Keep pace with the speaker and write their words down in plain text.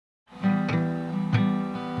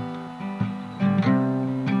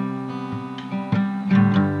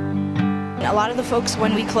a lot of the folks,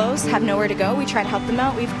 when we close, have nowhere to go. We try to help them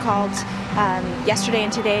out. We've called yesterday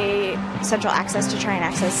and today Central Access to try and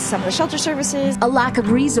access some of the shelter services. A lack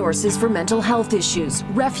of resources for mental health issues,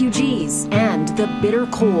 refugees, and the bitter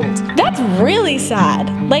cold. That's really sad.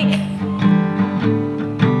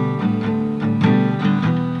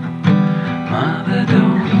 Mother,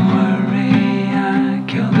 don't worry, I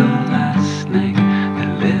killed the last snake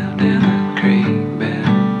that lived in the creek bed.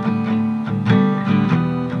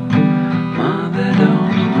 Mother,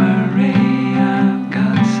 don't worry, I've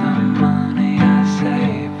got some money I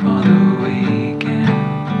saved for the weekend.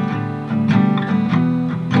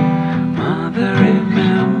 Mother,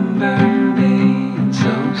 remember being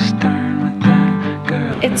so stern with that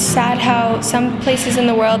girl. It's sad how some places in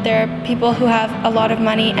the world there are people who have a lot of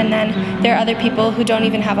money and then there are other people who don't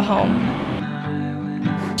even have a home.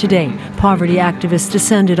 Today, poverty activists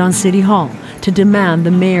descended on City Hall to demand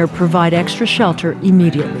the mayor provide extra shelter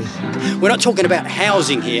immediately. We're not talking about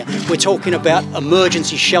housing here, we're talking about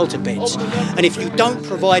emergency shelter beds. And if you don't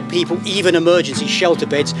provide people even emergency shelter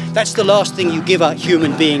beds, that's the last thing you give a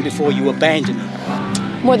human being before you abandon them.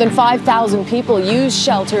 More than 5,000 people used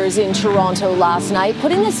shelters in Toronto last night,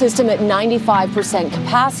 putting the system at 95%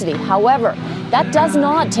 capacity. However, that does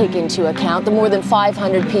not take into account the more than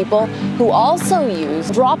 500 people who also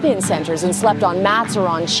used drop-in centers and slept on mats or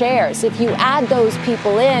on chairs. If you add those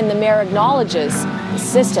people in, the mayor acknowledges the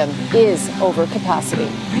system is over capacity.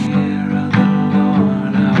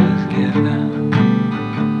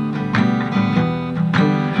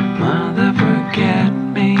 Mother, forget